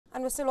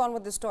And we're still on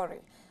with the story.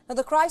 Now,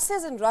 the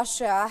crisis in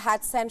Russia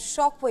had sent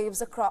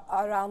shockwaves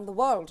around the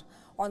world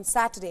on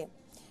Saturday.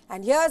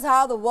 And here's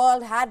how the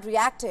world had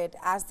reacted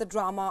as the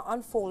drama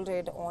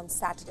unfolded on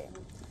Saturday.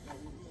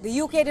 The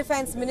UK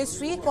Defence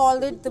Ministry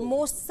called it the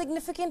most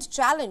significant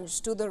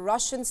challenge to the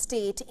Russian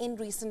state in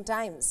recent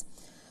times.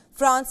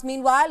 France,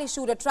 meanwhile,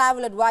 issued a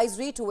travel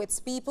advisory to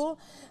its people.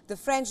 The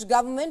French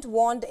government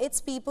warned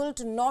its people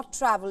to not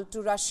travel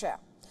to Russia.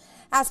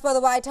 As per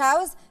the White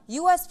House,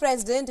 US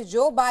President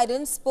Joe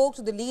Biden spoke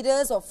to the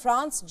leaders of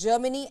France,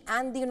 Germany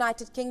and the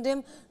United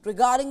Kingdom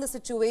regarding the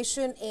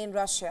situation in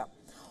Russia.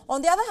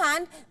 On the other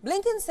hand,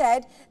 Blinken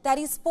said that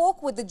he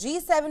spoke with the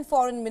G7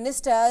 foreign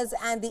ministers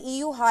and the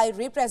EU High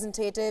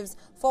Representatives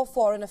for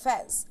Foreign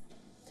Affairs.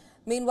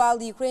 Meanwhile,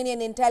 the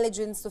Ukrainian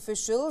intelligence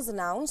officials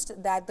announced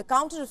that the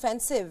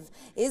counteroffensive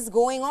is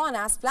going on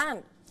as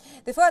planned.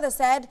 They further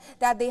said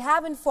that they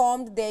have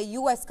informed their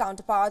US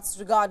counterparts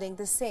regarding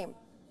the same.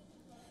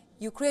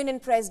 Ukrainian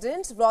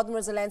President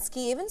Vladimir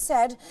Zelensky even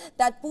said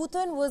that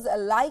Putin was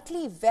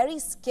likely very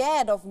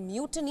scared of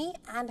mutiny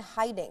and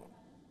hiding.